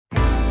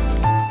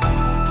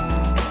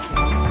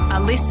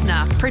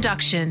listener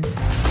production.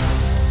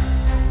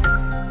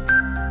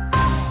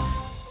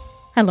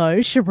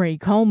 Hello, Cherie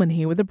Coleman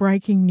here with a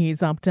breaking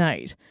news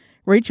update.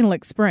 Regional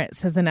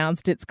Express has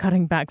announced it's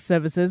cutting back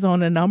services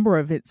on a number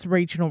of its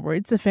regional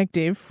routes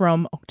effective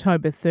from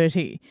October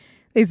 30.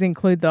 These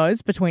include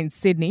those between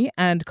Sydney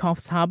and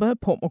Coffs Harbour,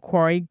 Port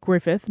Macquarie,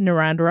 Griffith,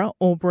 Narrandera,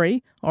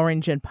 Albury,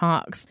 Orange and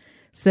Parkes.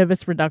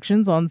 Service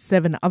reductions on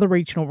 7 other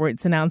regional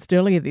routes announced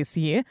earlier this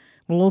year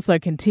will also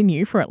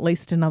continue for at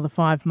least another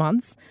 5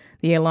 months.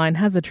 The airline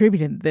has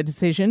attributed the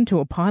decision to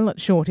a pilot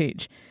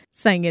shortage,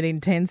 saying it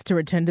intends to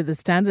return to the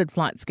standard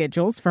flight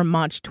schedules from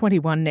March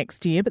 21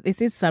 next year, but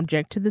this is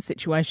subject to the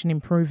situation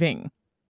improving.